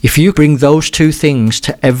If you bring those two things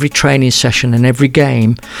to every training session and every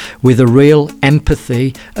game with a real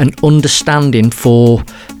empathy and understanding for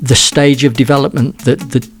the stage of development that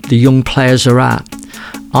the young players are at,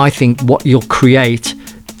 I think what you'll create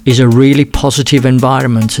is a really positive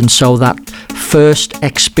environment. And so that first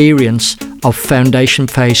experience of foundation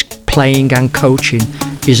phase playing and coaching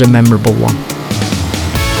is a memorable one.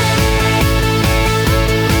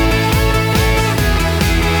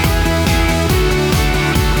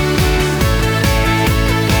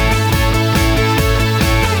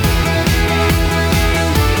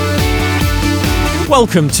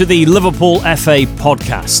 Welcome to the Liverpool FA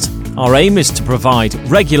podcast. Our aim is to provide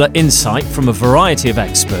regular insight from a variety of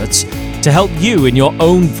experts to help you in your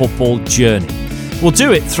own football journey. We'll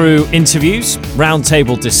do it through interviews,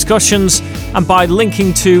 roundtable discussions, and by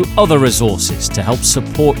linking to other resources to help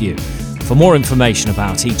support you. For more information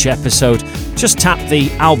about each episode, just tap the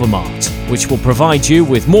album art, which will provide you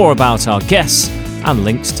with more about our guests and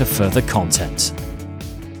links to further content.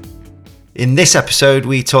 In this episode,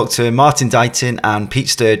 we talk to Martin Dighton and Pete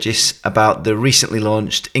Sturgis about the recently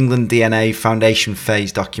launched England DNA Foundation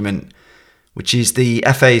Phase document, which is the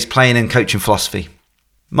FA's playing and coaching philosophy.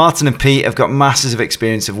 Martin and Pete have got masses of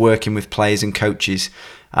experience of working with players and coaches,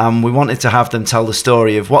 and we wanted to have them tell the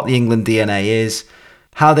story of what the England DNA is,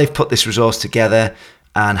 how they've put this resource together,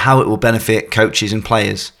 and how it will benefit coaches and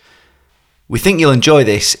players. We think you'll enjoy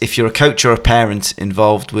this if you're a coach or a parent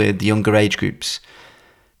involved with the younger age groups.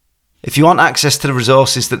 If you want access to the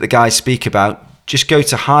resources that the guys speak about, just go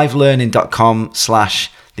to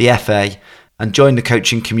hivelearning.com/theFA and join the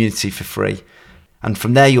coaching community for free. And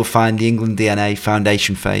from there you'll find the England DNA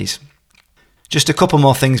Foundation Phase. Just a couple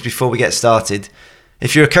more things before we get started.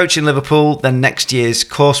 If you're a coach in Liverpool, then next year's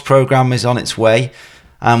course programme is on its way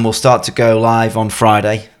and will start to go live on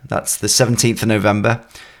Friday. That's the 17th of November.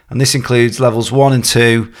 And this includes levels 1 and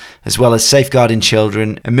 2, as well as safeguarding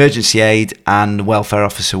children, emergency aid and welfare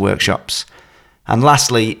officer workshops. And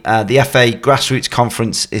lastly, the FA Grassroots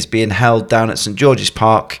Conference is being held down at St George's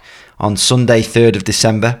Park on Sunday 3rd of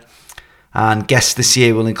December. And guests this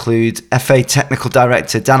year will include FA Technical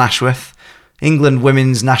Director Dan Ashworth, England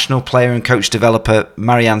Women's National Player and Coach Developer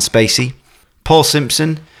Marianne Spacey, Paul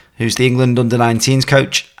Simpson, who's the England Under-19s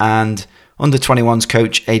coach, and Under-21s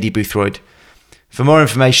coach Adi Boothroyd. For more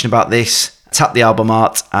information about this, tap the album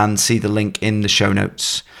art and see the link in the show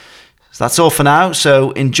notes. So that's all for now,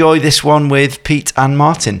 so enjoy this one with Pete and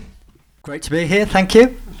Martin. Great to be here, thank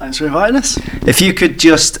you. Thanks for inviting us. If you could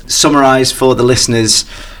just summarise for the listeners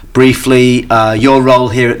briefly your role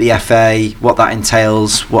here at the FA, what that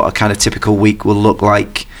entails, what a kind of typical week will look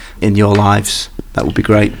like in your lives, that would be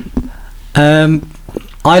great. I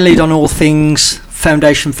lead on all things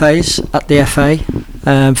Foundation Phase at the FA.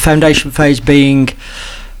 Foundation Phase being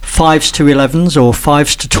 5s to 11s or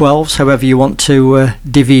 5s to 12s, however you want to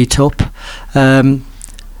divvy it up.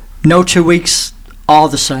 No 2 weeks are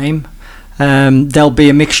the same. There'll be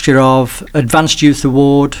a mixture of Advanced Youth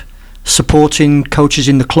Award, supporting coaches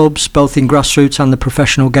in the clubs, both in grassroots and the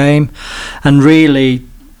professional game. And really,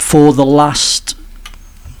 for the last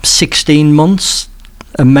 16 months,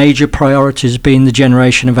 a major priority has been the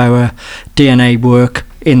generation of our DNA work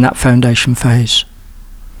in that foundation phase.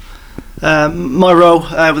 My role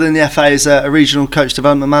within the FA is a regional coach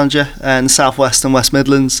development manager in the South West and West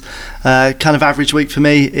Midlands. Kind of average week for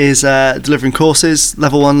me is delivering courses,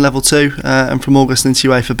 level 1, level 2, and from August into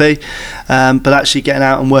UEFA B, but actually getting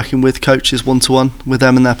out and working with coaches one-to-one with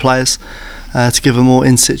them and their players to give them more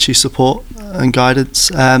in-situ support and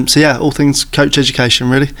guidance. So yeah, all things coach education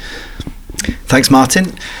really. Thanks,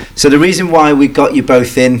 Martin. So the reason why we got you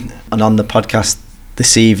both in and on the podcast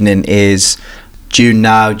this evening is June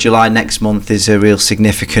now, July next month is a real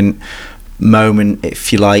significant moment,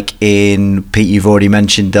 if you like, in, Pete, you've already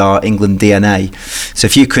mentioned our England DNA. So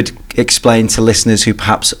if you could explain to listeners who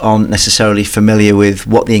perhaps aren't necessarily familiar with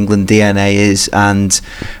what the England DNA is and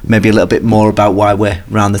maybe a little bit more about why we're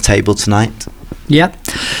round the table tonight. Yeah,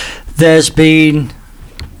 there's been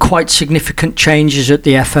quite significant changes at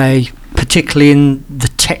the FA, particularly in the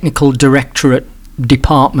technical directorate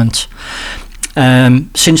department.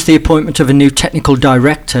 Since the appointment of a new technical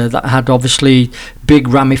director, that had obviously big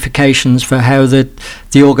ramifications for how the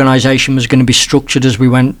organisation was going to be structured as we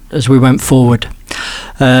went forward.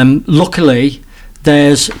 Luckily,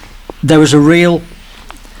 there was a real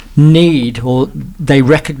need, or they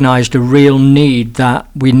recognised a real need, that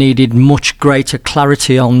we needed much greater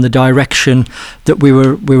clarity on the direction that we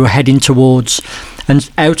were heading towards, and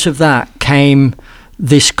out of that came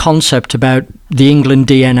this concept about the England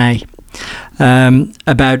DNA,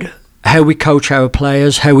 about how we coach our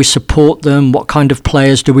players, how we support them, what kind of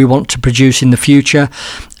players do we want to produce in the future,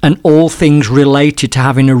 and all things related to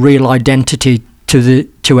having a real identity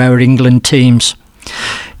to our England teams.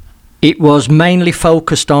 It was mainly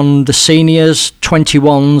focused on the seniors,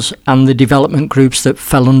 21s, and the development groups that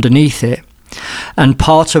fell underneath it. And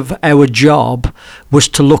part of our job was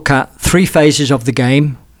to look at 3 phases of the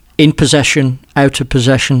game: in possession, out of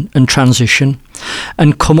possession, and transition,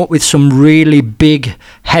 and come up with some really big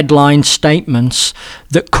headline statements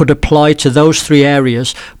that could apply to those 3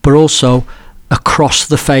 areas, but also across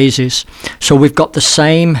the phases. So we've got the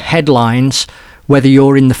same headlines whether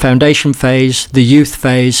you're in the foundation phase, the youth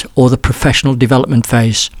phase, or the professional development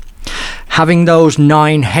phase. Having those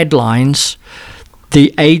 9 headlines,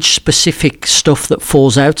 the age-specific stuff that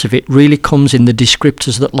falls out of it really comes in the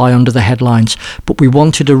descriptors that lie under the headlines. But we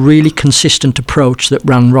wanted a really consistent approach that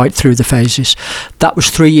ran right through the phases. That was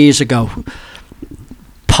 3 years ago.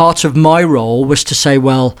 Part of my role was to say,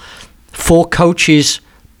 well, for coaches,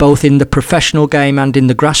 both in the professional game and in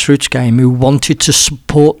the grassroots game, who wanted to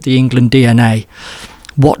support the England DNA,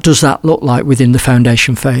 what does that look like within the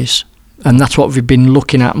foundation phase? And that's what we've been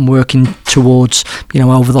looking at and working towards,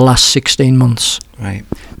 over the last 16 months. Right.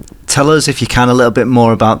 Tell us, if you can, a little bit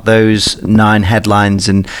more about those 9 headlines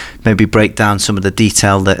and maybe break down some of the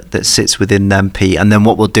detail that sits within them, Pete. And then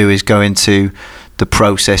what we'll do is go into the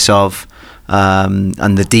process of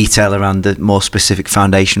and the detail around the more specific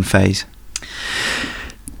foundation phase.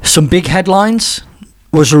 Some big headlines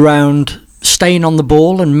was around staying on the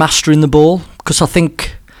ball and mastering the ball, because I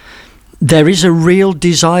think there is a real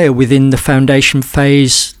desire within the foundation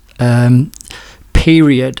phase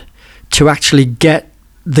period to actually get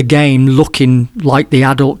the game looking like the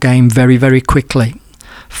adult game very, very quickly.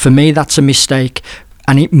 For me, that's a mistake,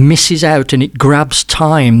 and it misses out and it grabs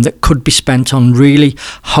time that could be spent on really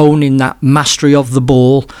honing that mastery of the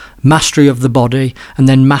ball, mastery of the body, and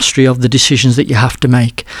then mastery of the decisions that you have to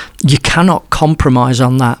make. You cannot compromise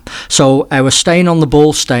on that. So our staying on the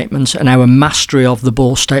ball statements and our mastery of the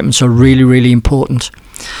ball statements are really, really important.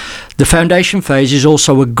 The foundation phase is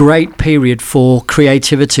also a great period for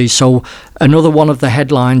creativity. So another one of the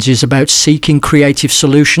headlines is about seeking creative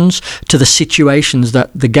solutions to the situations that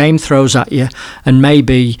the game throws at you and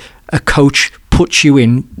maybe a coach puts you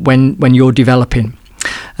in when you're developing.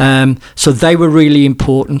 So they were really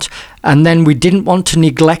important. And then we didn't want to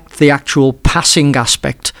neglect the actual passing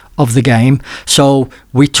aspect of the game. So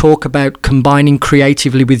we talk about combining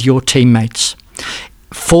creatively with your teammates.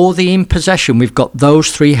 For the in possession, we've got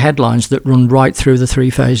those 3 headlines that run right through the 3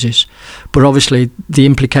 phases. But obviously, the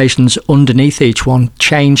implications underneath each one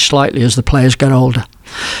change slightly as the players get older.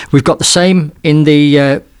 We've got the same in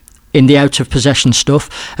the out of possession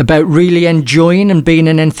stuff about really enjoying and being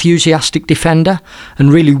an enthusiastic defender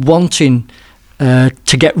and really wanting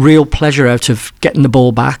to get real pleasure out of getting the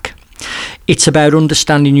ball back. It's about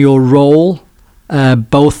understanding your role,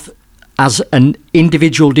 both as an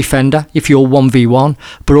individual defender if you're 1v1,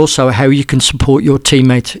 but also how you can support your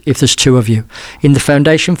teammate if there's 2 of you. In the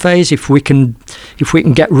foundation phase, if we can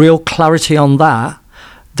get real clarity on that,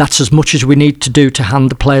 that's as much as we need to do to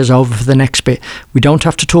hand the players over for the next bit. We don't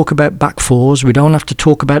have to talk about back 4s. We don't have to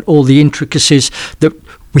talk about all the intricacies that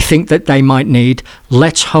we think that they might need.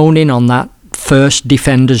 Let's hone in on that first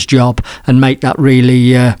defender's job and make that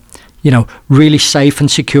really, really safe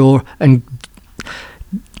and secure, and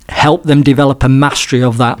help them develop a mastery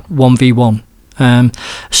of that 1v1. As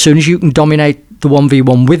soon as you can dominate the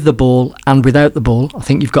 1v1 with the ball and without the ball, I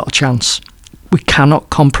think you've got a chance. We cannot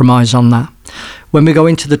compromise on that. When we go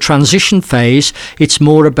into the transition phase, it's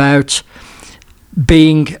more about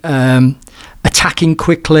being attacking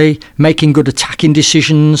quickly, making good attacking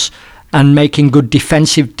decisions, and making good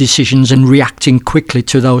defensive decisions and reacting quickly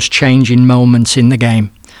to those changing moments in the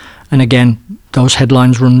game. And again, those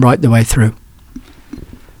headlines run right the way through.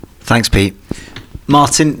 Thanks, Pete.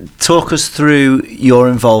 Martin, talk us through your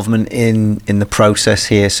involvement in the process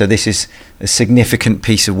here. So this is a significant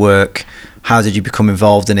piece of work. How did you become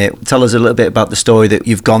involved in it? Tell us a little bit about the story that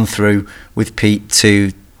you've gone through with Pete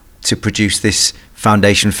to produce this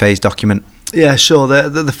foundation phase document. Yeah, sure.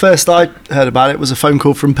 The first I heard about it was a phone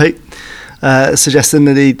call from Pete, suggesting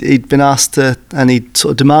that he'd been asked to, and he'd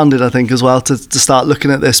sort of demanded, I think, as well, to start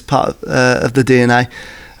looking at this part of the DNA.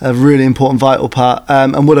 A really important, vital part,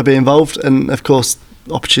 and would I be involved? And of course,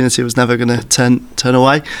 opportunity was never going to turn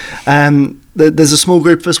away. There's a small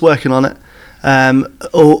group of us working on it,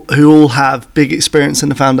 who all have big experience in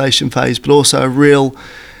the foundation phase, but also a real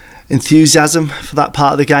enthusiasm for that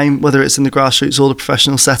part of the game, whether it's in the grassroots or the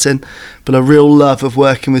professional setting, but a real love of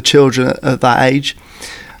working with children at that age.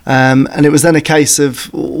 And it was then a case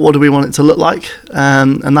of what do we want it to look like,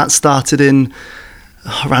 and that started in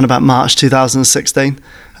around about March 2016,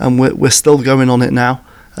 and we're still going on it now.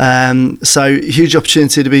 So huge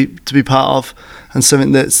opportunity to be part of, and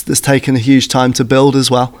something that's taken a huge time to build as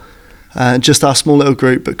well. Just our small little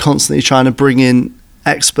group, but constantly trying to bring in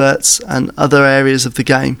experts and other areas of the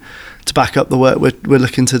game to back up the work we're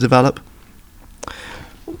looking to develop.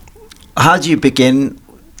 How do you begin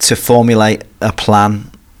to formulate a plan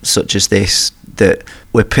such as this, that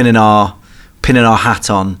we're pinning our hat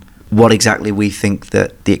on what exactly we think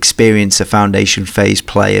that the experience a foundation phase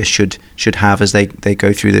player should have as they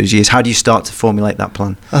go through those years? How do you start to formulate that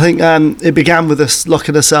plan? I think it began with us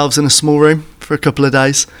locking ourselves in a small room for a couple of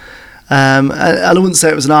days. I wouldn't say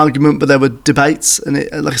it was an argument, but there were debates, and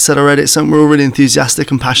like I said already, it's something we're all really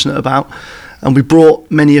enthusiastic and passionate about, and we brought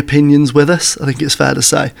many opinions with us, I think it's fair to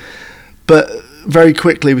say. But very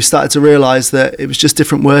quickly we started to realise that it was just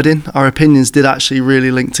different wording. Our opinions did actually really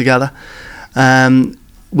link together.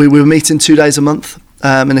 We were meeting 2 days a month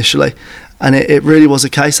initially, and it really was a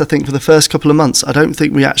case, I think, for the first couple of months. I don't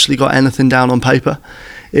think we actually got anything down on paper.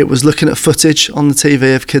 It was looking at footage on the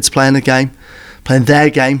TV of kids playing their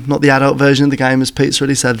game, not the adult version of the game, as Pete's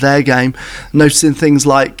already said, their game, noticing things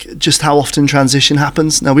like just how often transition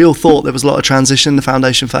happens. Now, we all thought there was a lot of transition in the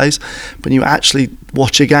foundation phase, but when you actually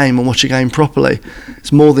watch a game properly,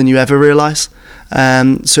 it's more than you ever realise.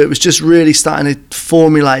 So it was just really starting to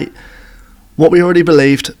formulate what we already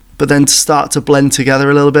believed, but then to start to blend together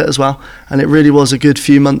a little bit as well. And it really was a good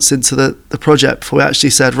few months into the project before we actually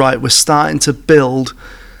said, right, we're starting to build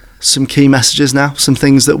some key messages now, some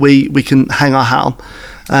things that we can hang our hat on.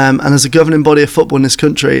 And as a governing body of football in this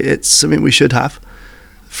country, it's something we should have.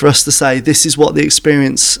 For us to say, this is what the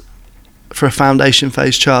experience for a foundation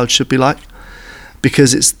phase child should be like,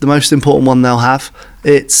 because it's the most important one they'll have.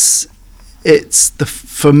 It's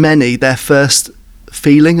for many, their first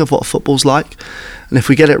feeling of what football's like. And if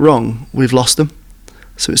we get it wrong, we've lost them.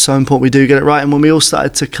 So it's so important we do get it right. And when we all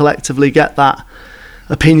started to collectively get that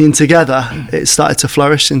opinion together, it started to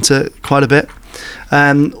flourish into quite a bit.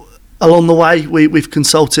 Along the way, we've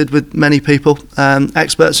consulted with many people,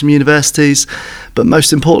 experts from universities, but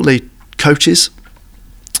most importantly, coaches.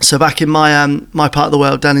 So back in my part of the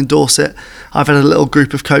world, down in Dorset, I've had a little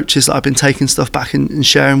group of coaches that I've been taking stuff back and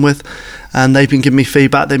sharing with, and they've been giving me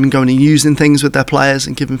feedback. They've been going and using things with their players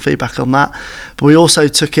and giving feedback on that. But we also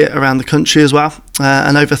took it around the country as well,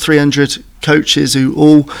 and over 300 coaches who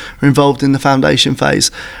all are involved in the foundation phase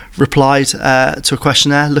replied to a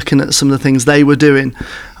questionnaire looking at some of the things they were doing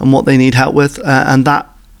and what they need help with, and that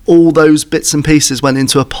all those bits and pieces went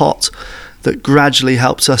into a pot that gradually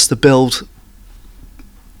helped us to build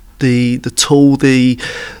the tool, the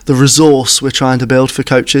resource we're trying to build for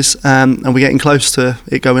coaches, and we're getting close to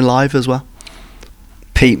it going live as well.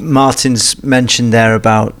 Pete, Martin's mentioned there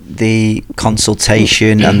about the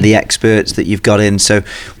consultation and the experts that you've got in. So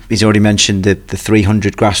he's already mentioned the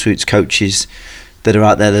 300 grassroots coaches that are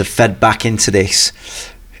out there that have fed back into this.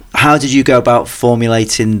 How did you go about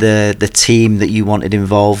formulating the team that you wanted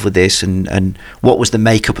involved with this, and what was the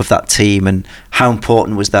makeup of that team, and how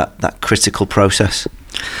important was that critical process?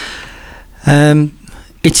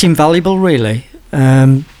 It's invaluable, really.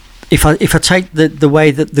 If I take the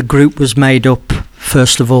way that the group was made up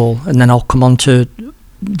first of all, and then I'll come on to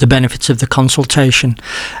the benefits of the consultation.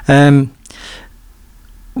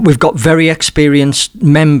 We've got very experienced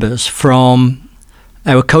members from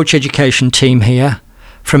our coach education team here,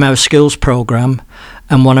 from our skills programme,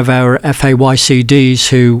 and one of our FAYCDs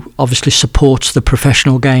who obviously supports the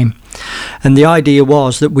professional game. And the idea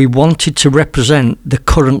was that we wanted to represent the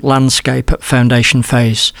current landscape at foundation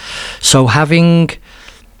phase. So having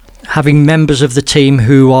members of the team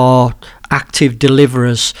who are active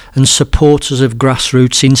deliverers and supporters of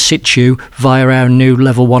grassroots in situ via our new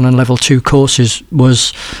level 1 and level 2 courses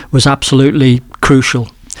was absolutely crucial.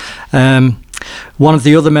 One of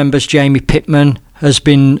the other members, Jamie Pittman, has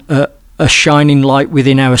been a shining light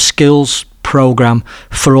within our skills programme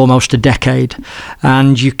for almost a decade,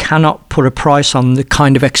 and you cannot put a price on the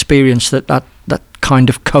kind of experience that kind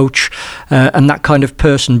of coach and that kind of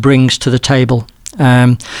person brings to the table.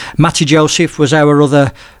 Matty Joseph was our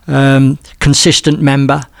other consistent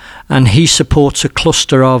member, and he supports a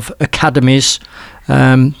cluster of academies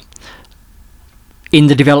in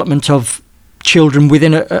the development of children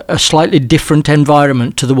within a slightly different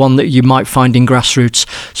environment to the one that you might find in grassroots.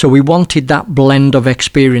 So we wanted that blend of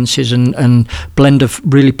experiences and blend of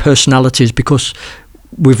really personalities, because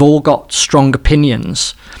we've all got strong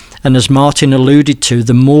opinions, And as Martin alluded to,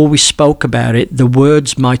 the more we spoke about it, the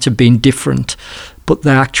words might have been different, but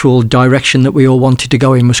the actual direction that we all wanted to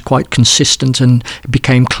go in was quite consistent, and it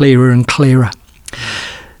became clearer and clearer.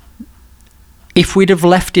 If we'd have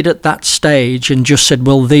left it at that stage and just said,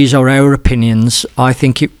 well, these are our opinions, I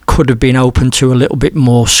think it could have been open to a little bit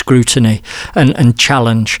more scrutiny and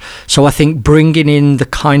challenge. So I think bringing in the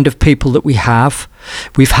kind of people that we have,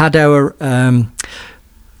 we've had our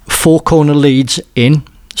four corner leads in.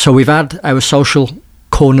 So we've had our social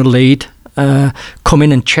corner lead come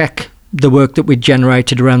in and check the work that we'd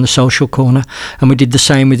generated around the social corner, and we did the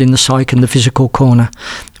same within the psych and the physical corner.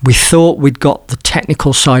 We thought we'd got the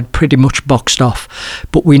technical side pretty much boxed off,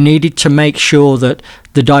 but we needed to make sure that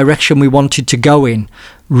the direction we wanted to go in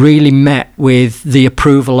really met with the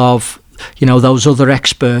approval of, you know, those other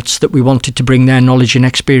experts that we wanted to bring their knowledge and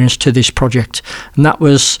experience to this project. And it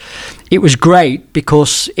was great,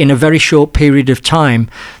 because in a very short period of time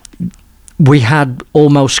we had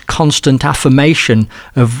almost constant affirmation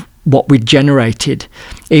of what we'd generated,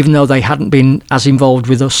 even though they hadn't been as involved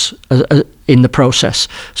with us in the process.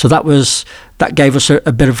 So that gave us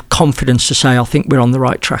a bit of confidence to say, I think we're on the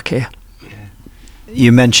right track here.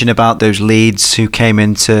 You mentioned about those leads who came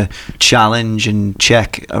in to challenge and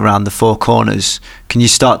check around the four corners. Can you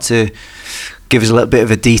start to give us a little bit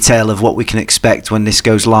of a detail of what we can expect when this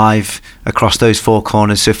goes live across those four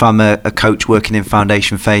corners? So if I'm a coach working in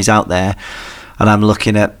foundation phase out there, and I'm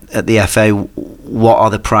looking at the FA, what are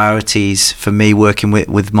the priorities for me working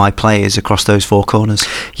with my players across those four corners?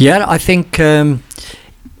 Yeah, I think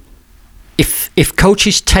if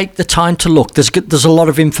coaches take the time to look, there's a lot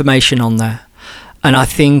of information on there. And I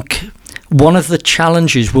think one of the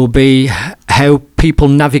challenges will be how people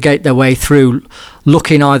navigate their way through,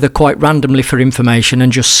 looking either quite randomly for information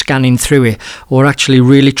and just scanning through it, or actually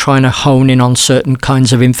really trying to hone in on certain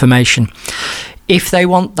kinds of information. If they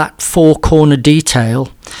want that four corner detail,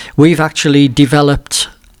 we've actually developed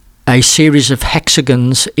a series of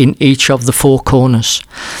hexagons in each of the four corners.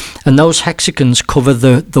 And those hexagons cover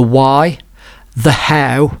the why, the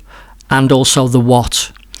how, and also the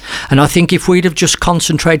what. And I think if we'd have just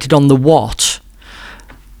concentrated on the what,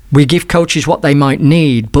 we give coaches what they might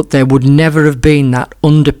need, but there would never have been that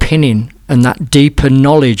underpinning and that deeper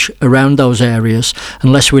knowledge around those areas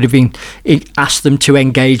unless we'd have asked them to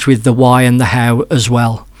engage with the why and the how as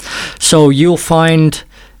well. So you'll find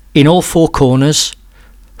in all four corners,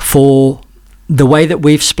 for the way that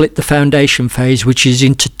we've split the foundation phase, which is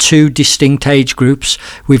into two distinct age groups,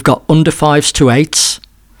 we've got under 5s to 8s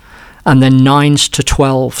and then 9s to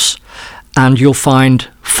 12s. And you'll find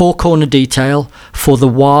four corner detail for the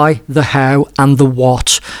why, the how, and the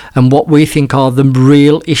what, and what we think are the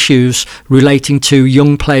real issues relating to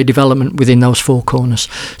young player development within those four corners.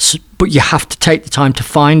 So, but you have to take the time to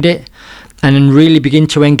find it and then really begin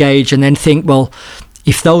to engage, and then think, well,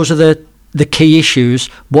 if those are the key issues,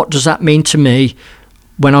 what does that mean to me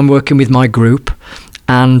when I'm working with my group,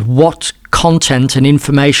 and what content and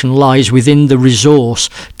information lies within the resource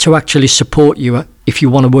to actually support you if you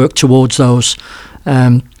want to work towards those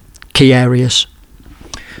key areas.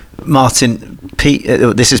 Martin, Pete,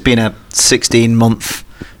 this has been a 16-month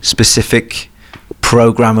specific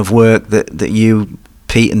programme of work that you,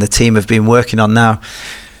 Pete, and the team have been working on now.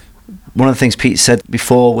 One of the things Pete said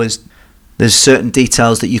before was there's certain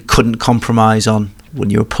details that you couldn't compromise on when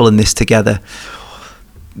you were pulling this together.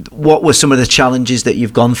 What were some of the challenges that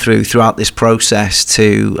you've gone through throughout this process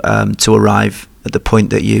to arrive at the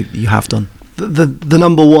point that you have done? The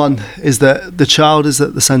number one is that the child is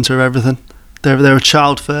at the centre of everything. They're a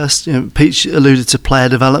child first. You know, Pete alluded to player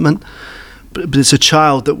development, but it's a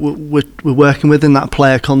child that we're working with in that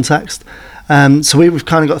player context. So we've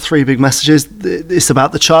kind of got three big messages. It's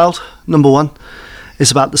about the child, number one. It's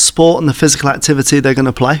about the sport and the physical activity they're going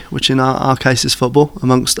to play, which in our case is football,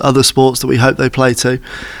 amongst other sports that we hope they play too.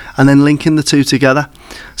 And then linking the two together.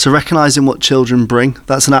 So recognising what children bring,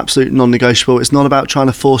 that's an absolute non-negotiable. It's not about trying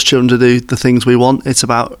to force children to do the things we want. It's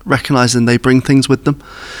about recognising they bring things with them.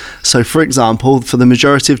 So for example, for the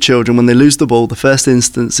majority of children, when they lose the ball, the first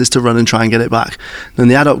instance is to run and try and get it back. And in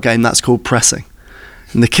the adult game, that's called pressing.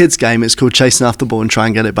 In the kids' game, it's called chasing after the ball and try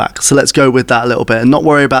and get it back. So let's go with that a little bit and not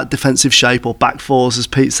worry about defensive shape or back fours, as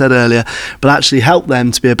Pete said earlier, but actually help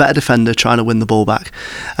them to be a better defender trying to win the ball back.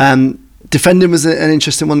 Defending was an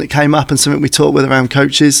interesting one that came up, and something we talked with around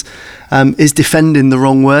coaches. Is defending the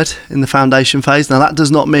wrong word in the foundation phase? Now, that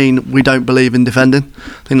does not mean we don't believe in defending.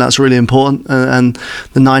 I think that's really important. And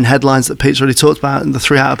the 9 headlines that Pete's already talked about and the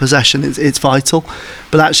 3 out of possession, it's vital.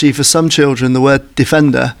 But actually, for some children, the word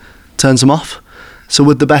defender turns them off. So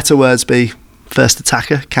would the better words be first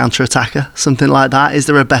attacker, counter-attacker, something like that. Is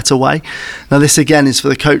there a better way? Now, this again is for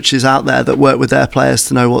the coaches out there that work with their players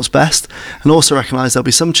to know what's best, and also recognise there'll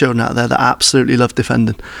be some children out there that absolutely love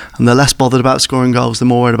defending, and they're less bothered about scoring goals, they're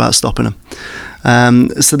more worried about stopping them.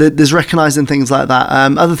 So there's recognising things like that.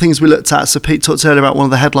 Other things we looked at, so Pete talked earlier about one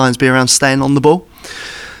of the headlines being around staying on the ball.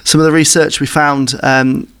 Some of the research we found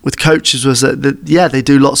with coaches was that they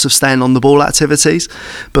do lots of staying on the ball activities,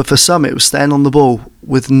 but for some it was staying on the ball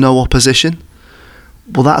with no opposition.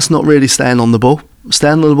 Well, that's not really staying on the ball.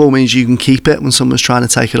 Staying on the ball means you can keep it when someone's trying to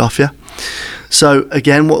take it off you. So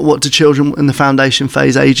again, what do children in the foundation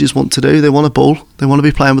phase ages want to do? They want a ball. They want to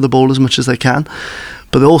be playing with the ball as much as they can.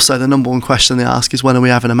 But also the number one question they ask is, when are we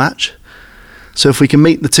having a match? So if we can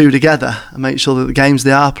meet the two together and make sure that the games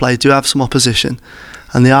they are played do have some opposition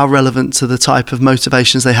and they are relevant to the type of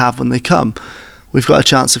motivations they have when they come, we've got a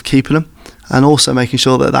chance of keeping them, and also making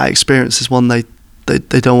sure that that experience is one they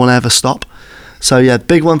don't want to ever stop. So yeah,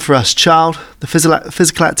 big one for us, child, the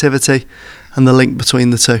physical activity and the link between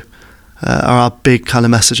the two are our big kind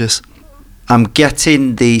of messages. I'm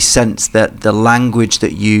getting the sense that the language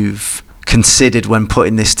that you've considered when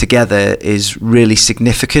putting this together is really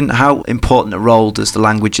significant. How important a role does the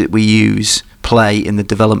language that we use play in the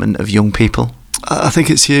development of young people? I think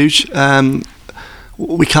it's huge.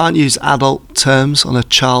 We can't use adult terms on a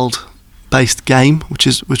child-based game, which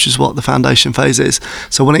is what the foundation phase is.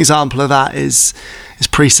 So one example of that is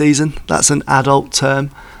pre-season. That's an adult term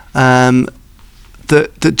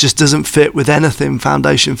that just doesn't fit with anything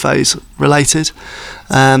foundation phase related.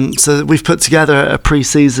 So we've put together a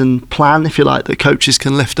pre-season plan, if you like, that coaches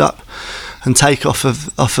can lift up and take off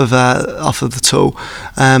of the tool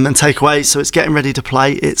and take away. So it's getting ready to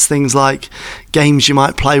play. It's things like games you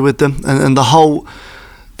might play with them, and the whole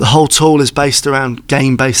tool is based around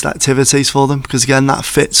game-based activities for them, because again that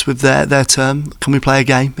fits with their term. Can we play a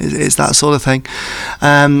game? It's that sort of thing.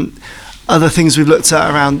 Other things we've looked at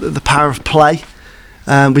around the power of play.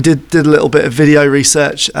 We did a little bit of video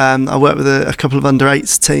research. I worked with a couple of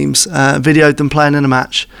under-8s teams, videoed them playing in a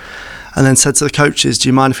match, and then said to the coaches, do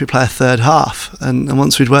you mind if we play a third half? And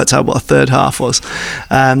once we'd worked out what a third half was,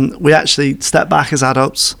 we actually stepped back as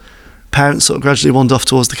adults. Parents sort of gradually wandered off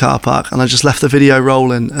towards the car park, and I just left the video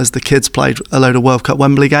rolling as the kids played a load of World Cup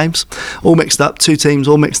Wembley games, all mixed up, two teams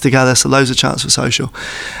all mixed together, so loads of chance for social.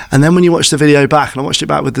 And then when you watch the video back, and I watched it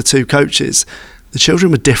back with the two coaches, the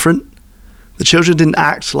children were different. The children didn't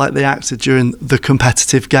act like they acted during the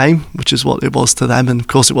competitive game, which is what it was to them, and of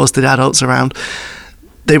course it was to the adults around.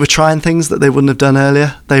 They were trying things that they wouldn't have done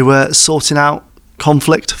earlier. They were sorting out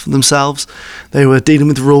conflict for themselves. They were dealing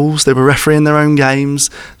with rules. They were refereeing their own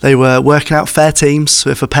games. They were working out fair teams.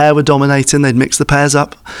 So if a pair were dominating, they'd mix the pairs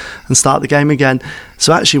up and start the game again.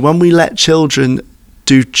 So actually, when we let children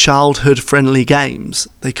do childhood-friendly games,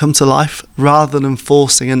 they come to life rather than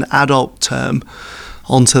forcing an adult term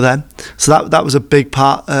onto them. So that was a big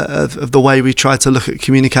part of the way we try to look at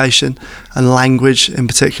communication and language in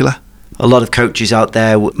particular. A lot of coaches out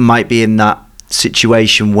there might be in that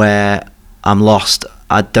situation where I'm lost,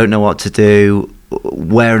 I don't know what to do,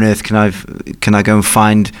 where on earth can I go and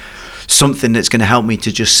find something that's going to help me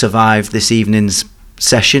to just survive this evening's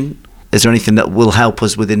session? Is there anything that will help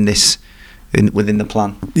us within this within the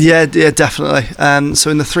plan? Yeah, definitely. So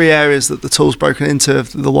in the three areas that the tool's broken into,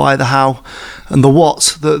 the why, the how, and the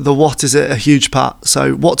what, the what is a huge part.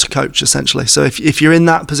 So what to coach, essentially. So if you're in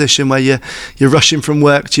that position where you're rushing from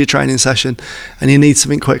work to your training session and you need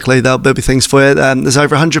something quickly, there'll be things for you. There's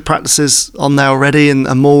over 100 practices on there already, and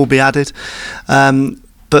more will be added.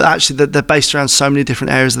 But actually they're based around so many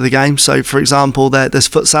different areas of the game. So for example, there's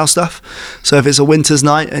futsal stuff. So if it's a winter's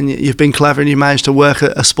night and you've been clever and you managed to work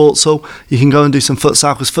at a sports hall, you can go and do some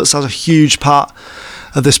futsal, because futsal is a huge part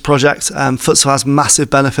of this project. Futsal has massive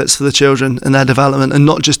benefits for the children and their development, and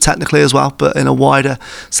not just technically as well, but in a wider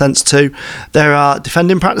sense too. There are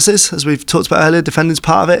defending practices, as we've talked about earlier. Defending's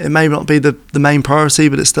part of it. It may not be the main priority,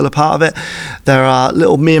 but it's still a part of it. There are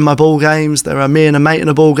little me and my ball games. There are me and a mate in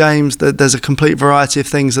a ball games. There's a complete variety of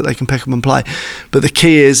things that they can pick up and play. But the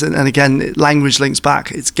key is, and again, language links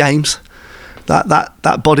back, it's games.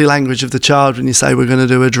 That body language of the child when you say we're going to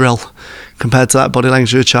do a drill, compared to that body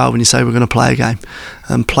language of a child when you say we're going to play a game.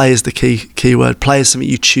 And play is the key word. Play is something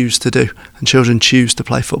you choose to do, and children choose to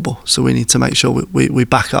play football. So we need to make sure we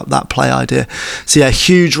back up that play idea. So yeah, a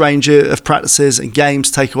huge range of practices and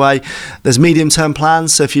games take away. There's medium-term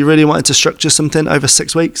plans. So if you really wanted to structure something over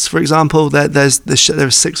 6 weeks, for example, there's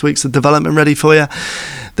 6 weeks of development ready for you.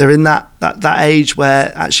 They're in that age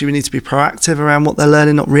where actually we need to be proactive around what they're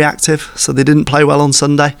learning, not reactive. So they didn't play well on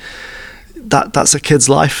Sunday. that's a kid's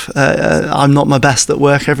life. I'm not my best at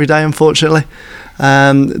work every day, unfortunately.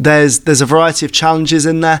 There's a variety of challenges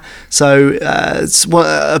in there. So it's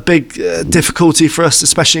a big difficulty for us,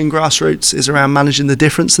 especially in grassroots, is around managing the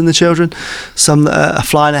difference in the children. Some that are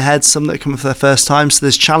flying ahead, some that come for their first time. So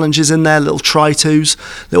there's challenges in there, little try-tos,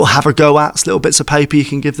 little have-a-go-ats, little bits of paper you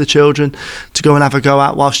can give the children to go and have a go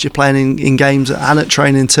at whilst you're playing in games and at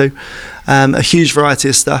training too. A huge variety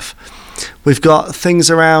of stuff. We've got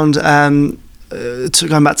things around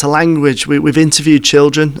going back to language. We've interviewed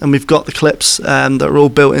children and we've got the clips that are all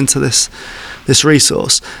built into this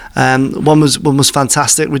resource. One was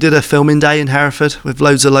fantastic. We did a filming day in Hereford with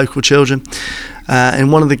loads of local children.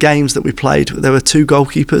 In one of the games that we played, there were 2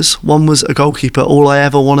 goalkeepers. One was a goalkeeper. All I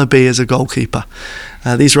ever want to be is a goalkeeper.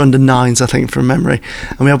 These are under 9s, I think, from memory.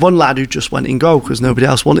 And we had one lad who just went in goal because nobody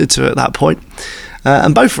else wanted to at that point.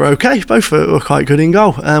 And both were okay. Both were quite good in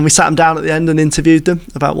goal. We sat them down at the end and interviewed them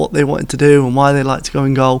about what they wanted to do and why they liked to go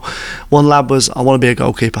in goal. One lad was, I want to be a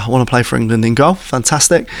goalkeeper. I want to play for England in goal.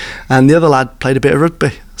 Fantastic. And the other lad played a bit of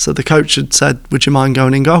rugby. So the coach had said, would you mind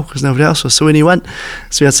going in goal? Because nobody else was. So in he went.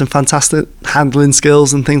 So he had some fantastic handling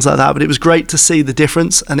skills and things like that. But it was great to see the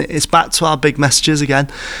difference. And it's back to our big messages again.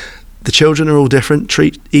 The children are all different.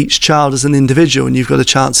 Treat each child as an individual, and you've got a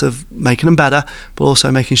chance of making them better, but also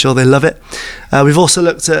making sure they love it. We've also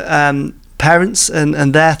looked at parents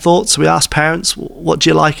and their thoughts. We asked parents, what do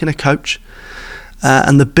you like in a coach?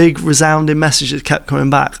 And the big resounding message that kept coming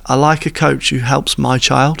back, I like a coach who helps my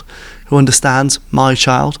child, who understands my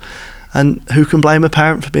child. And who can blame a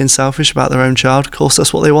parent for being selfish about their own child? Of course,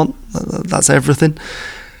 that's what they want. That's everything.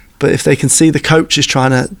 But if they can see the coach is trying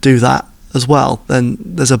to do that as well, then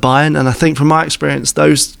there's a buy-in. And I think from my experience,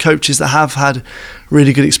 those coaches that have had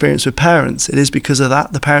really good experience with parents, it is because of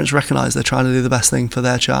that. The parents recognise they're trying to do the best thing for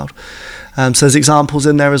their child. So there's examples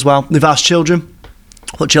in there as well. They've asked children,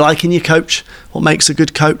 what do you like in your coach? What makes a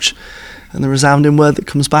good coach? And the resounding word that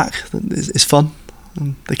comes back is fun.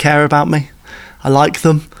 They care about me. I like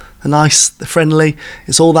them. They're nice. They're friendly.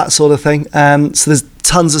 It's all that sort of thing. So there's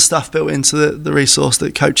tons of stuff built into the resource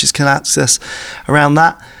that coaches can access around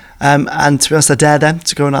that. And to be honest, I dare them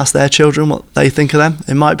to go and ask their children what they think of them.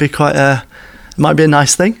 It might be a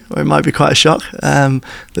nice thing, or it might be quite a shock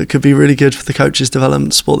that could be really good for the coaches'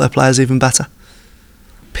 development, support their players even better.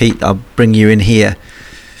 Pete, I'll bring you in here.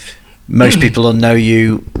 Most people will know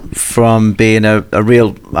you from being a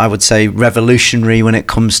real, I would say, revolutionary when it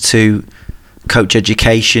comes to coach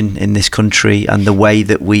education in this country and the way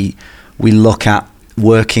that we look at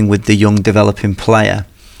working with the young developing player.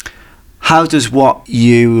 How does what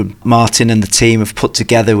you, Martin, and the team have put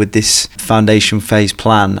together with this foundation phase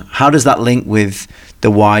plan, how does that link with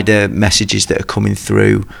the wider messages that are coming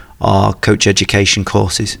through our coach education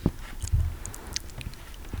courses?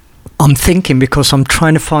 I'm thinking, because I'm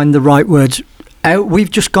trying to find the right words.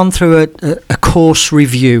 We've just gone through a course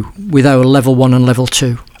review with our level 1 and level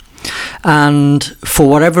 2. And for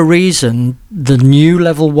whatever reason, the new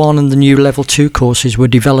level 1 and the new level 2 courses were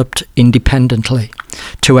developed independently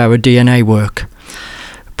to our DNA work.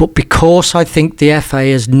 But because I think the FA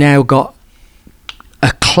has now got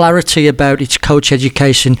a clarity about its coach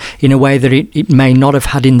education in a way that it may not have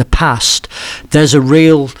had in the past, there's a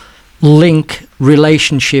real link,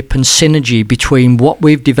 relationship and synergy between what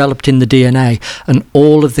we've developed in the DNA and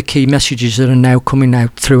all of the key messages that are now coming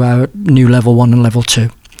out through our new level 1 and level 2.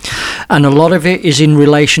 And a lot of it is in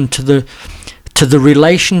relation to the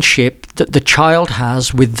relationship that the child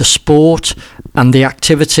has with the sport and the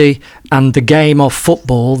activity and the game of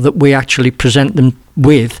football that we actually present them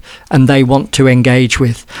with and they want to engage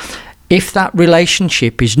with. If that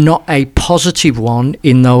relationship is not a positive one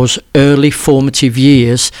in those early formative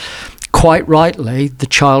years, quite rightly, the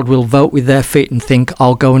child will vote with their feet and think,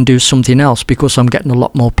 I'll go and do something else because I'm getting a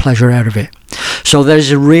lot more pleasure out of it. So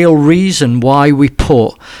there's a real reason why we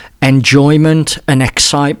put enjoyment and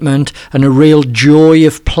excitement and a real joy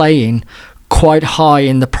of playing quite high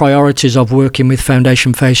in the priorities of working with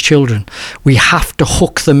foundation phase children. We have to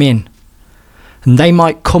hook them in. And they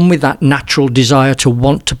might come with that natural desire to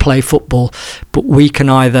want to play football, but we can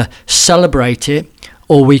either celebrate it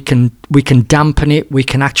or we can dampen it. We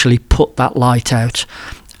can actually put that light out.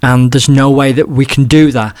 And there's no way that we can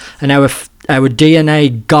do that. And our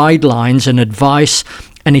DNA guidelines and advice,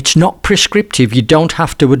 and it's not prescriptive, you don't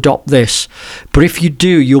have to adopt this, but if you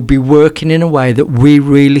do, you'll be working in a way that we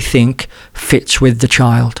really think fits with the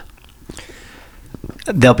child.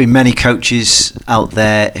 There'll be many coaches out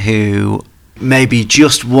there who maybe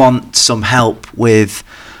just want some help with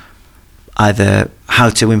either how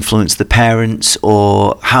to influence the parents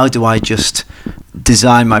or how do I just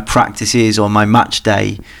design my practices or my match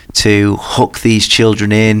day to hook these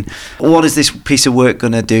children in. What is this piece of work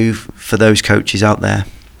going to do for those coaches out there?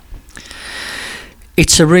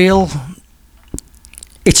 It's a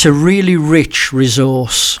really rich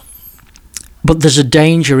resource, but there's a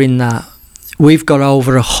danger in that. We've got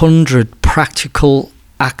over 100 practical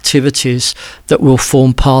activities that will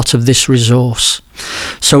form part of this resource.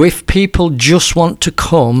 So if people just want to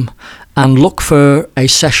come and look for a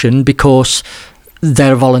session because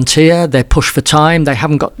they're a volunteer, they're pushed for time, they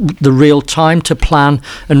haven't got the real time to plan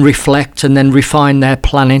and reflect and then refine their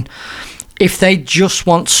planning. If they just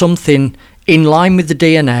want something in line with the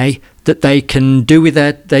DNA that they can do with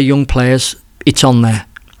their young players, it's on there.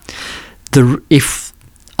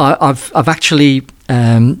 I've actually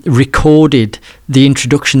recorded the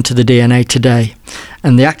introduction to the DNA today,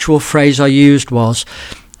 and the actual phrase I used was,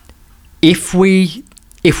 if we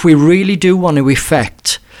really do want to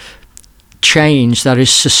effect change that is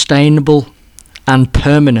sustainable and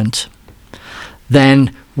permanent,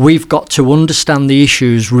 then we've got to understand the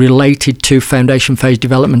issues related to foundation phase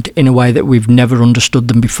development in a way that we've never understood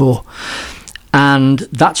them before. And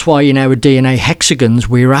that's why in our DNA hexagons,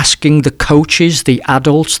 we're asking the coaches, the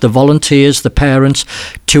adults, the volunteers, the parents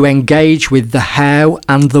to engage with the how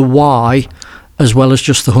and the why, as well as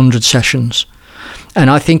just the 100 sessions. And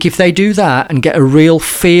I think if they do that and get a real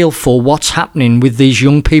feel for what's happening with these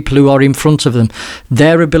young people who are in front of them,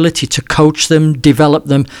 their ability to coach them, develop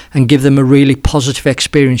them, and give them a really positive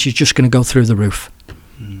experience is just going to go through the roof.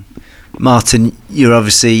 Martin, you're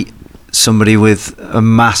obviously somebody with a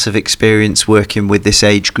massive experience working with this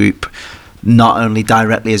age group, not only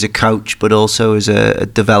directly as a coach, but also as a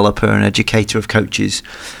developer and educator of coaches.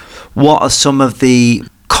 What are some of the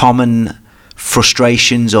common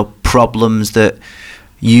frustrations or problems that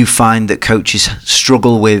you find that coaches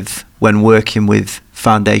struggle with when working with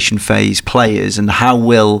foundation phase players, and how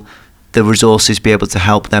will the resources be able to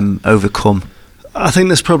help them overcome? I think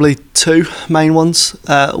there's probably two main ones.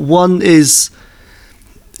 One isn't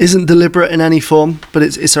deliberate in any form, but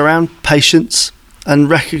it's around patience and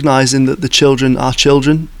recognising that the children are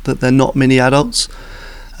children, that they're not mini adults,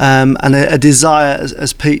 and a desire,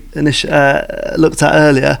 as Pete looked at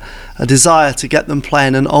earlier, a desire to get them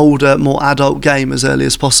playing an older, more adult game as early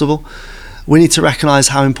as possible. We need to recognise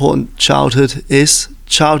how important childhood is.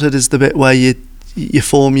 Childhood is the bit where you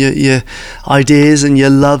form your ideas and your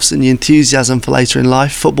loves and your enthusiasm for later in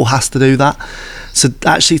life. Football has to do that. So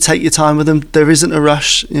actually take your time with them. There isn't a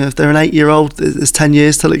rush. If they're an 8-year-old, there's 10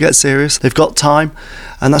 years till it gets serious. They've got time,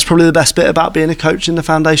 and that's probably the best bit about being a coach in the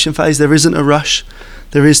foundation phase. There isn't a rush.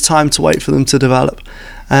 There is time to wait for them to develop,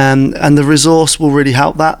 and the resource will really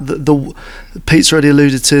help that. Pete's already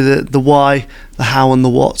alluded to the why, the how, and the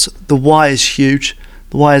what. The why is huge.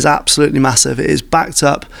 The why is absolutely massive. It is backed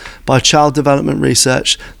up by child development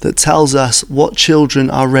research that tells us what children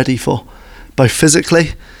are ready for, both physically,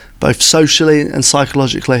 both socially and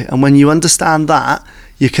psychologically. And when you understand that,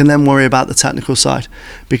 you can then worry about the technical side.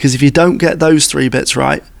 Because if you don't get those three bits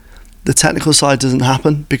right, the technical side doesn't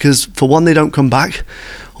happen, because for one, they don't come back,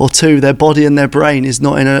 or two, their body and their brain is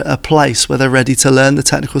not in a place where they're ready to learn the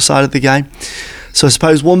technical side of the game. So I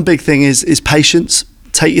suppose one big thing is patience.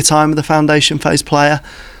 Take your time with the foundation phase player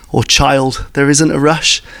or child. There isn't a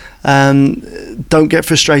rush. Don't get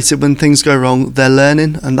frustrated when things go wrong. They're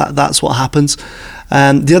learning, and that's what happens.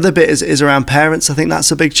 The other bit is around parents. I think that's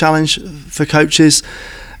a big challenge for coaches.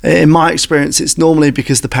 In my experience, it's normally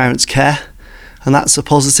because the parents care, and that's a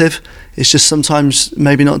positive. It's just sometimes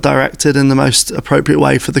maybe not directed in the most appropriate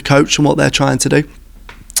way for the coach and what they're trying to do.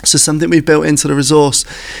 So something we've built into the resource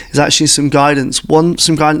is actually some guidance.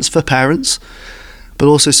 Some guidance for parents, but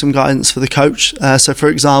also some guidance for the coach. So for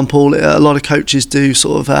example, a lot of coaches do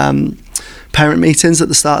sort of parent meetings at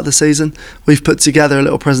the start of the season. We've put together a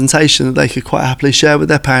little presentation that they could quite happily share with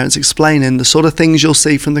their parents, explaining the sort of things you'll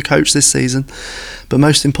see from the coach this season, but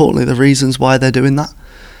most importantly, the reasons why they're doing that,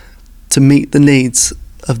 to meet the needs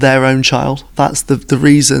of their own child. That's the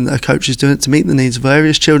reason a coach is doing it, to meet the needs of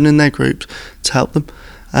various children in their group, to help them.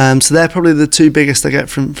 So they're probably the two biggest I get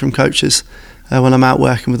from coaches when I'm out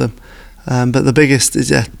working with them. But the biggest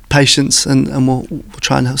is patience, and we'll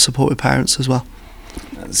try and help support with parents as well.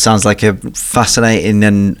 Sounds like a fascinating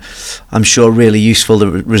and I'm sure really useful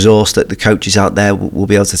resource that the coaches out there will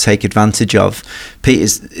be able to take advantage of. Pete,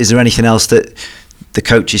 is there anything else that the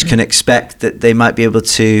coaches can expect that they might be able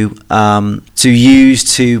to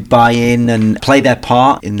use to buy in and play their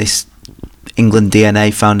part in this England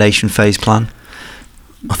DNA Foundation phase plan?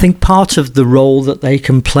 I think part of the role that they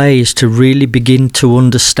can play is to really begin to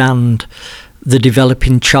understand the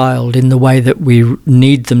developing child in the way that we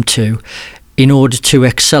need them to, in order to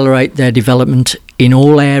accelerate their development in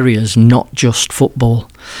all areas, not just football.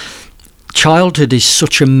 Childhood is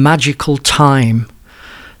such a magical time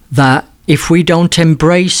that if we don't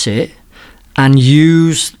embrace it and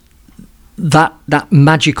use that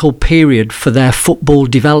magical period for their football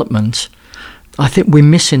development, I think we're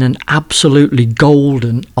missing an absolutely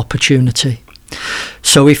golden opportunity.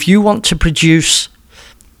 So if you want to produce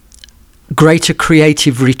greater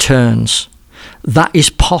creative returns, that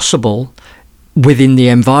is possible within the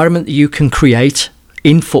environment that you can create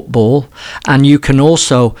in football, and you can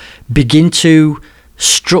also begin to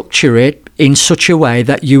structure it in such a way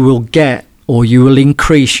that you will get, or you will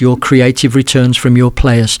increase your creative returns from your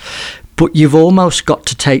players. But you've almost got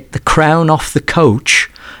to take the crown off the coach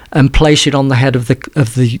and place it on the head of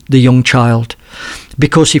the young child.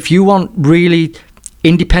 Because if you want really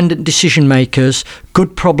independent decision makers,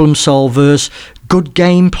 good problem solvers, good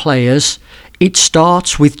game players, it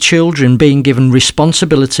starts with children being given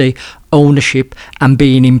responsibility, ownership, and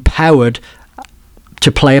being empowered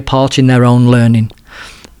to play a part in their own learning.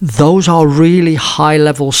 Those are really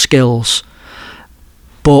high-level skills.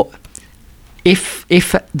 But if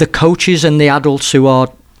the coaches and the adults who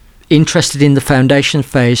are interested in the foundation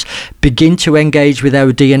phase begin to engage with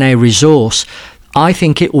our DNA resource, I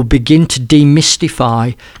think it will begin to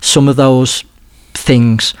demystify some of those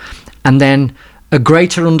things, and then a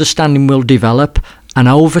greater understanding will develop, and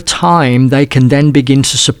over time they can then begin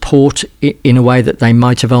to support it in a way that they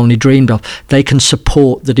might have only dreamed of. They can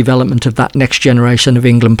support the development of that next generation of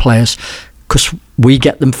England players, because we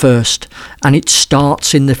get them first, and it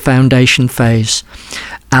starts in the foundation phase,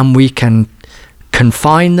 and we can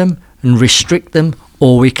confine them and restrict them,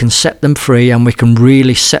 or we can set them free, and we can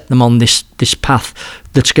really set them on this path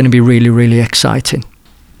that's going to be really, really exciting.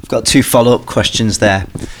 I've got 2 follow-up questions there,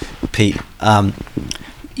 Pete.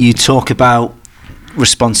 You talk about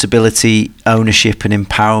responsibility, ownership and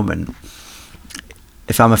empowerment.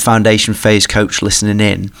 If I'm a foundation phase coach listening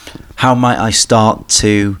in, how might I start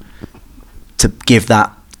to give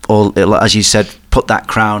that, or as you said, put that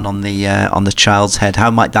crown on the child's head? How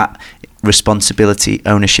might that responsibility,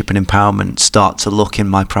 ownership and empowerment start to look in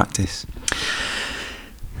my practice?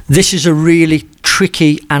 This is a really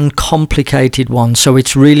tricky and complicated one, so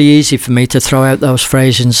it's really easy for me to throw out those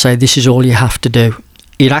phrases and say this is all you have to do.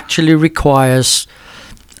 It actually requires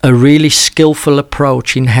a really skillful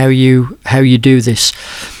approach in how you do this.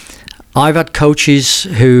 I've had coaches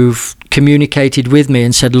who've communicated with me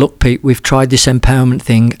and said, look Pete, we've tried this empowerment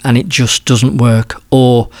thing and it just doesn't work,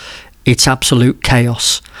 or it's absolute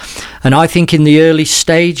chaos. And I think in the early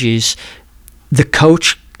stages, the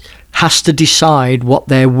coach has to decide what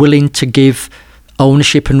they're willing to give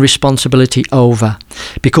ownership and responsibility over.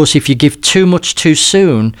 Because if you give too much too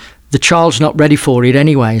soon, the child's not ready for it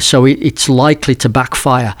anyway, so it's likely to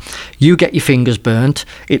backfire. You get your fingers burnt,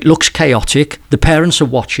 it looks chaotic, the parents are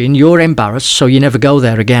watching, you're embarrassed, so you never go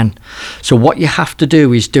there again. So what you have to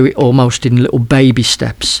do is do it almost in little baby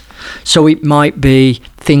steps. So it might be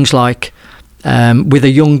things like with a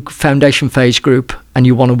young foundation phase group and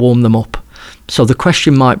you want to warm them up. So the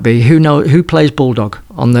question might be, who plays Bulldog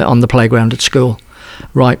on the playground at school?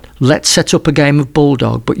 Right, let's set up a game of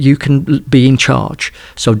Bulldog, but you can be in charge.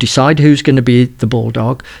 So decide who's going to be the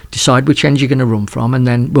Bulldog, decide which end you're going to run from, and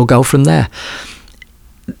then we'll go from there.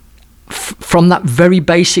 From that very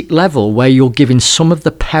basic level where you're giving some of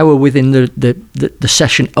the power within the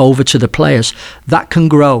session over to the players, that can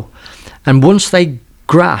grow. And once they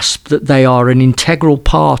grasp that they are an integral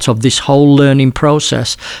part of this whole learning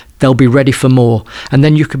process, they'll be ready for more. And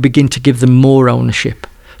then you can begin to give them more ownership.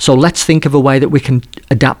 So let's think of a way that we can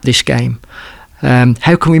adapt this game.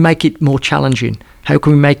 How can we make it more challenging? How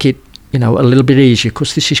can we make it, a little bit easier?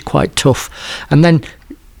 Because this is quite tough. And then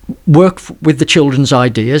work with the children's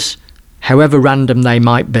ideas, however random they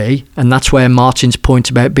might be. And that's where Martin's point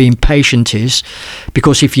about being patient is.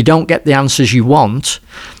 Because if you don't get the answers you want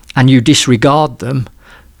and you disregard them,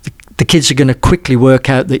 the kids are going to quickly work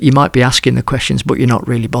out that you might be asking the questions, but you're not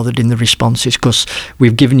really bothered in the responses because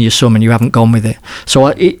we've given you some and you haven't gone with it.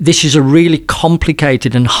 So this is a really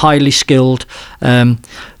complicated and highly skilled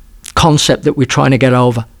concept that we're trying to get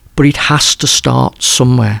over, but it has to start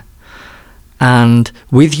somewhere. And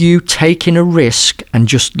with you taking a risk and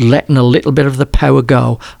just letting a little bit of the power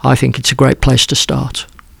go, I think it's a great place to start.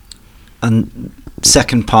 And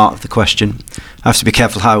second part of the question, I have to be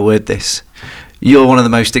careful how I word this. You're one of the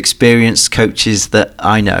most experienced coaches that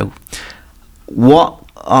I know. What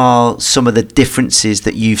are some of the differences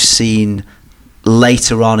that you've seen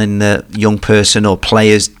later on in the young person or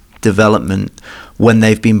player's development when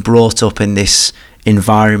they've been brought up in this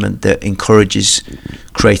environment that encourages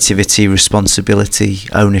creativity, responsibility,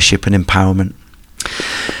 ownership and empowerment?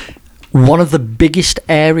 One of the biggest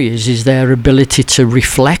areas is their ability to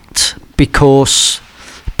reflect, because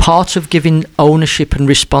part of giving ownership and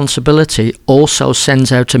responsibility also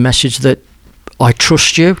sends out a message that I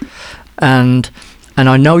trust you, and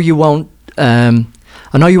I know you won't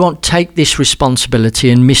take this responsibility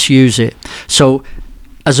and misuse it. So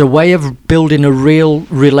as a way of building a real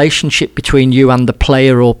relationship between you and the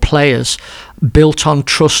player or players, built on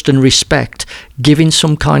trust and respect, giving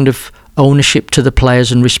some kind of ownership to the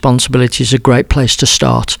players and responsibility is a great place to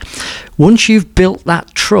start. Once you've built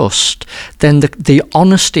that trust, then the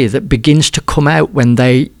honesty that begins to come out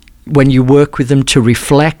when you work with them to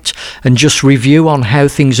reflect and just review on how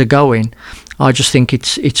things are going, I just think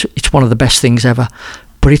it's one of the best things ever.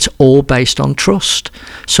 But it's all based on trust.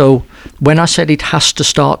 So when I said it has to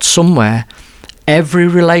start somewhere, every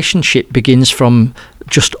relationship begins from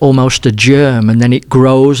just almost a germ, and then it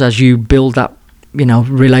grows as you build that,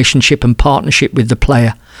 relationship and partnership with the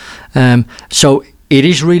player. So it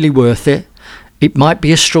is really worth it. It might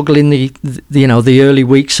be a struggle in the early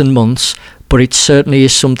weeks and months, but it certainly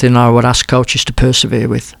is something I would ask coaches to persevere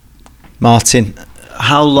with. Martin,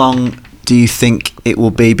 how long do you think it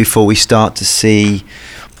will be before we start to see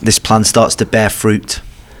this plan starts to bear fruit?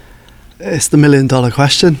 It's the $1 million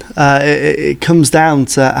question. It comes down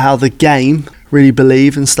to how the game really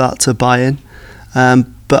believe and start to buy in.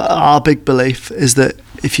 But our big belief is that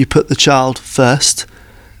if you put the child first,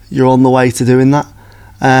 you're on the way to doing that.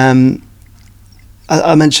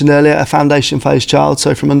 I mentioned earlier a foundation phase child,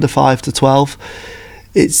 so from under 5 to 12.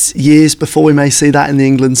 It's years before we may see that in the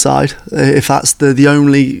England side, if that's the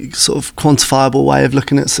only sort of quantifiable way of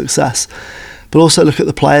looking at success. But also look at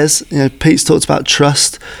the players. Pete's talked about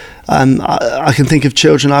trust. I can think of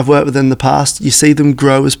children I've worked with in the past. You see them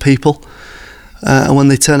grow as people. And when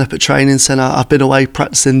they turn up at training saying, I've been away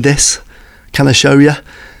practicing this, can I show you?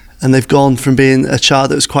 And they've gone from being a child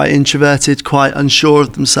that was quite introverted, quite unsure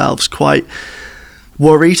of themselves, quite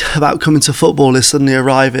worried about coming to football, is suddenly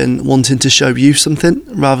arriving wanting to show you something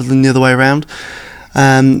rather than the other way around.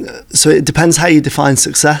 So it depends how you define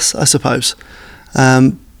success, I suppose.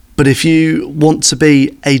 But if you want to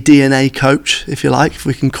be a DNA coach, if you like, if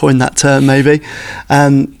we can coin that term maybe,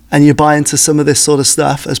 and you buy into some of this sort of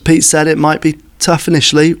stuff, as Pete said, it might be tough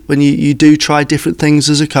initially when you do try different things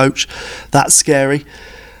as a coach. That's scary,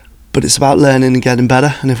 but it's about learning and getting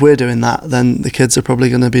better. And if we're doing that, then the kids are probably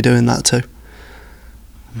going to be doing that too.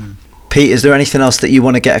 Pete, is there anything else that you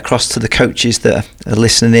want to get across to the coaches that are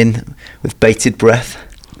listening in with bated breath?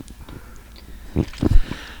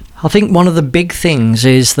 I think one of the big things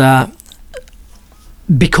is that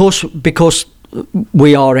because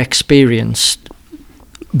we are experienced,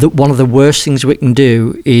 that one of the worst things we can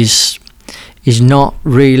do is not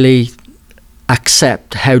really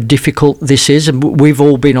accept how difficult this is. And we've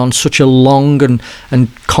all been on such a long and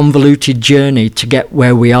convoluted journey to get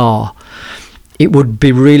where we are. It would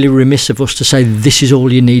be really remiss of us to say this is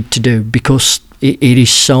all you need to do, because it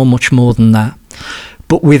is so much more than that.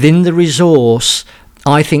 But within the resource,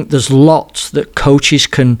 I think there's lots that coaches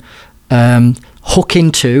can hook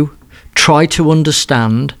into, try to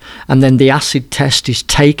understand, and then the acid test is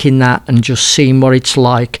taking that and just seeing what it's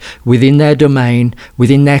like within their domain,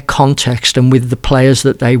 within their context, and with the players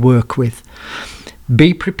that they work with.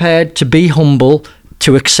 Be prepared to be humble,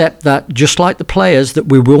 to accept that, just like the players, that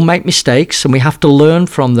we will make mistakes and we have to learn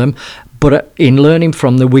from them, but in learning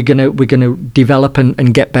from them we're gonna develop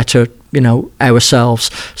and get better,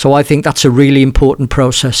 ourselves. So I think that's a really important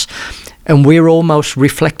process, and we're almost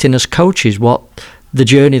reflecting as coaches what the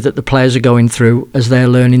journey that the players are going through as they're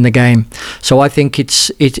learning the game. So I think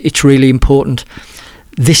it's really important.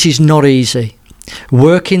 This is not easy.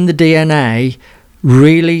 Working the DNA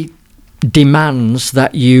really demands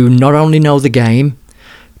that you not only know the game,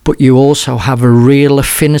 but you also have a real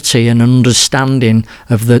affinity and understanding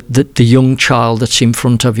of the young child that's in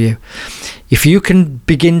front of you. If you can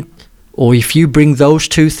begin, or if you bring those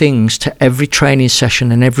two things to every training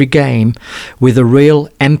session and every game with a real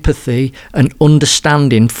empathy and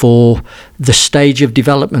understanding for the stage of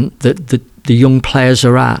development that the young players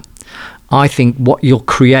are at, I think what you'll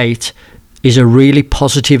create is a really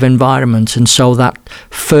positive environment. And so that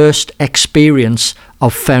first experience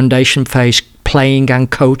of foundation phase playing and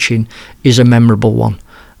coaching is a memorable one.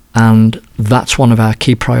 And that's one of our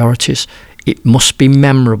key priorities. It must be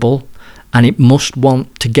memorable, and it must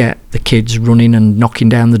want to get the kids running and knocking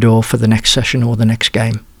down the door for the next session or the next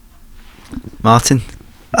game. Martin?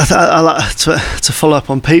 I like to follow up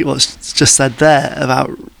on Pete, what's just said there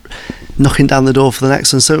about knocking down the door for the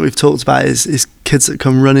next one. So what we've talked about is kids that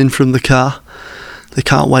come running from the car. They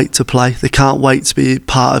can't wait to play. They can't wait to be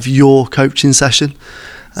part of your coaching session.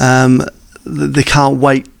 They can't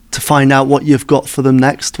wait to find out what you've got for them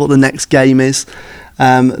next, what the next game is.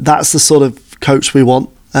 That's the sort of coach we want.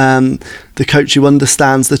 The coach who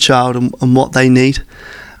understands the child and what they need,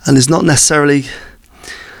 and is not necessarily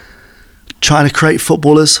trying to create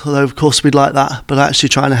footballers, although of course we'd like that, but actually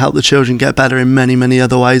trying to help the children get better in many, many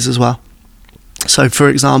other ways as well. So for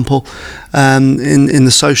example, in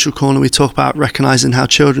the social corner we talk about recognising how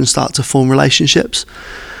children start to form relationships.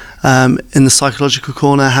 In the psychological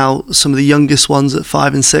corner, how some of the youngest ones at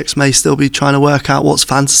 5 and 6 may still be trying to work out what's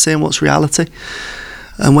fantasy and what's reality.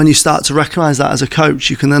 And when you start to recognise that as a coach,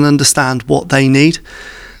 you can then understand what they need.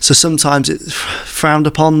 So sometimes it's frowned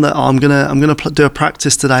upon that I'm gonna do a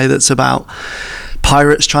practice today that's about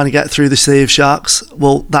pirates trying to get through the sea of sharks.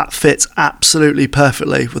 Well, that fits absolutely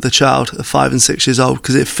perfectly with a child of 5 and 6 years old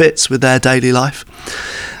because it fits with their daily life.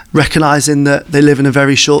 Recognising that they live in a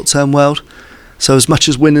very short-term world. So as much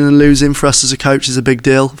as winning and losing for us as a coach is a big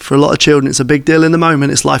deal, for a lot of children it's a big deal in the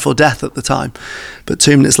moment, it's life or death at the time. But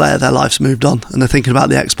 2 minutes later their life's moved on and they're thinking about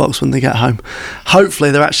the Xbox when they get home. Hopefully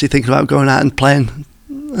they're actually thinking about going out and playing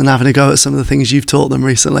and having a go at some of the things you've taught them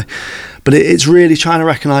recently. But it's really trying to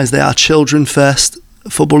recognise they are children first,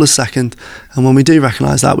 footballers second, and when we do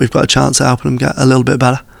recognise that, we've got a chance of helping them get a little bit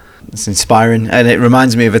better. It's inspiring, and it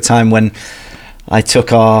reminds me of a time when I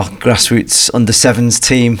took our grassroots under-7s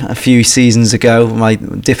team a few seasons ago,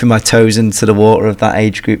 dipping my toes into the water of that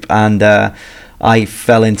age group, and I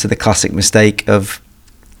fell into the classic mistake of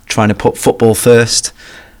trying to put football first.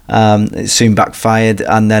 It soon backfired,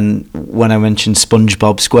 and then when I mentioned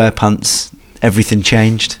SpongeBob SquarePants, everything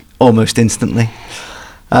changed almost instantly.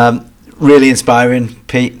 Really inspiring,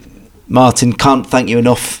 Pete. Martin, can't thank you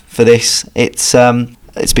enough for this. It's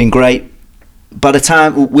been great. By the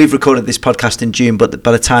time we've recorded this podcast in June, but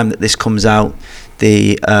by the time that this comes out,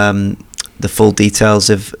 the full details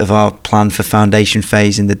of our plan for foundation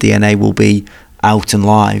phase in the DNA will be out and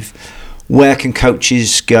live. Where can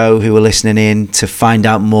coaches go who are listening in to find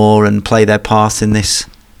out more and play their part in this?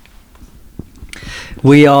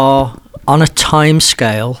 We are on a time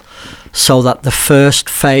scale so that the first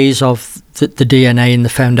phase of the DNA in the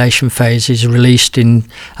foundation phase is released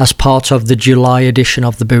as part of the July edition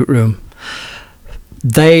of the Boot Room.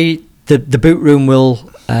 The Boot Room will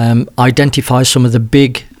identify some of the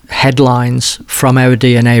big headlines from our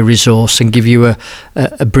DNA resource and give you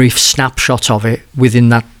a brief snapshot of it within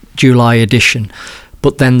that July edition.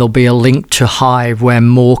 But then there'll be a link to Hive where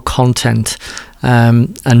more content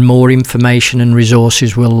and more information and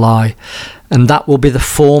resources will lie. And that will be the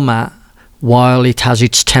format while it has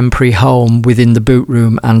its temporary home within the Boot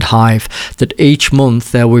Room and Hive. That each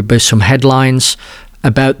month there will be some headlines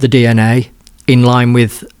about the DNA in line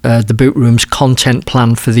with the Boot Room's content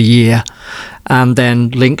plan for the year, and then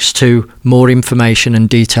links to more information and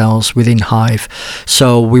details within Hive.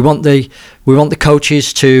 So we want the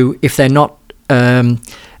coaches to, if they're not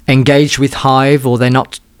engaged with Hive or they're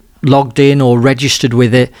not logged in or registered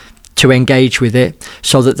with it, to engage with it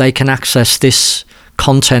so that they can access this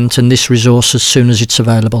content and this resource as soon as it's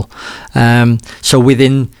available. So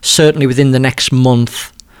certainly within the next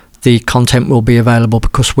month, the content will be available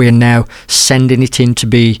because we're now sending it in to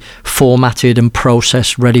be formatted and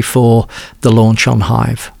processed, ready for the launch on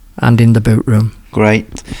Hive and in the Boot Room.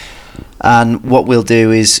 Great. And what we'll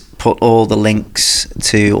do is put all the links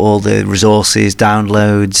to all the resources,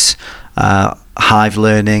 downloads,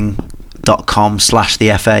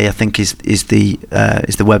 hivelearning.com/the-FA, I think is the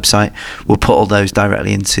website. We'll put all those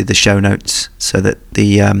directly into the show notes so that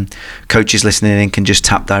the coaches listening in can just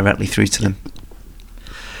tap directly through to them.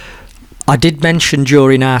 I did mention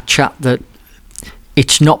during our chat that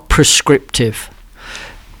it's not prescriptive.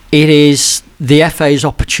 It is the FA's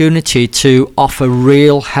opportunity to offer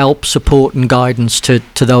real help, support and guidance to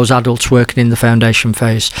those adults working in the foundation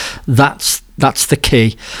phase. That's the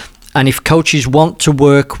key. And if coaches want to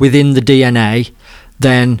work within the DNA,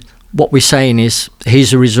 then what we're saying is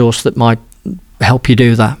here's a resource that might help you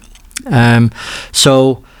do that.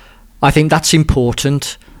 So I think that's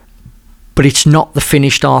important. But it's not the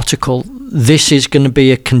finished article. This is going to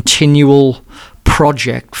be a continual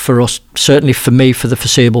project for us, certainly for me, for the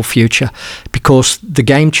foreseeable future, because the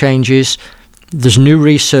game changes, there's new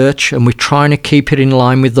research, and we're trying to keep it in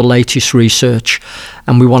line with the latest research,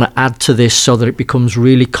 and we want to add to this so that it becomes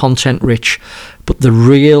really content rich. But the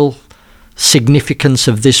real significance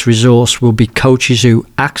of this resource will be coaches who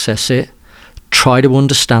access it, try to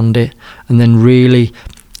understand it, and then really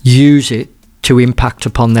use it to impact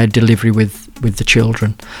upon their delivery with the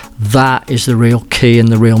children. That is the real key and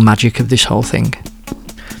the real magic of this whole thing.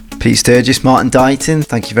 Pete Sturgis, Martin Dighton,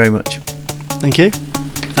 thank you very much. Thank you.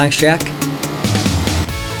 Thanks, Jack.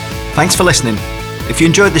 Thanks for listening. If you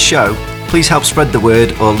enjoyed the show, please help spread the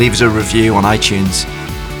word or leave us a review on iTunes.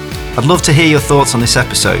 I'd love to hear your thoughts on this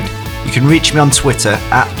episode. You can reach me on Twitter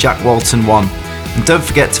 @JackWalton1, and don't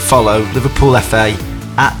forget to follow Liverpool FA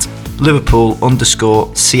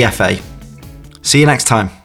 @Liverpool_CFA. See you next time.